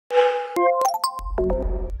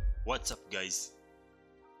What's up guys,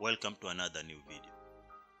 welcome to another new video.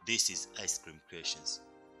 This is Ice Cream Creations.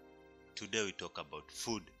 Today we talk about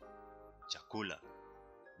food, chakula.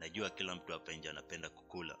 Najua kila mtu hapa nje anapenda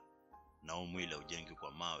kukula na mwili haujengi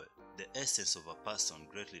kwa mawe. The essence of a person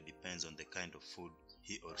greatly depends on the kind of food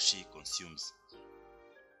he or she consumes.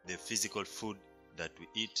 The physical food that we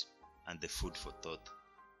eat and the food for thought.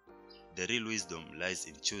 The real wisdom lies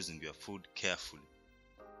in choosing your food carefully.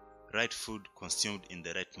 Right food consumed in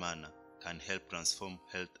the right manner can help transform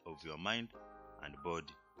health of your mind and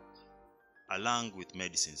body. Along with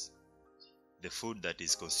medicines, the food that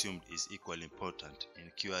is consumed is equally important in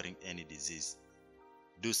curing any disease.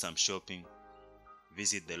 Do some shopping,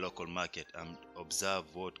 visit the local market and observe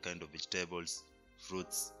what kind of vegetables,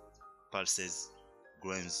 fruits, pulses,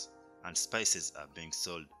 grains, and spices are being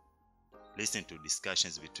sold. Listen to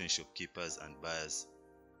discussions between shopkeepers and buyers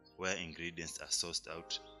where ingredients are sourced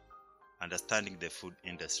out. Understanding the food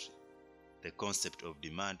industry, the concept of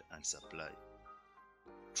demand and supply.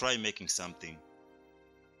 Try making something.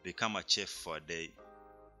 Become a chef for a day.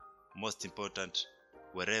 Most important,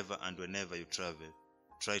 wherever and whenever you travel,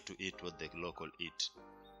 try to eat what the local eat.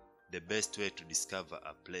 The best way to discover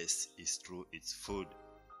a place is through its food,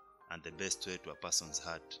 and the best way to a person's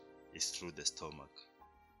heart is through the stomach.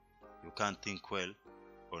 You can't think well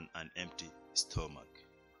on an empty stomach.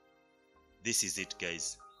 This is it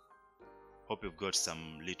guys. Hope you've got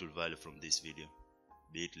some little value from this video,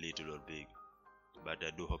 be it little or big, but I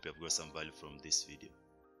do hope you've got some value from this video.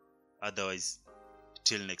 Otherwise,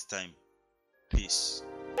 till next time, peace.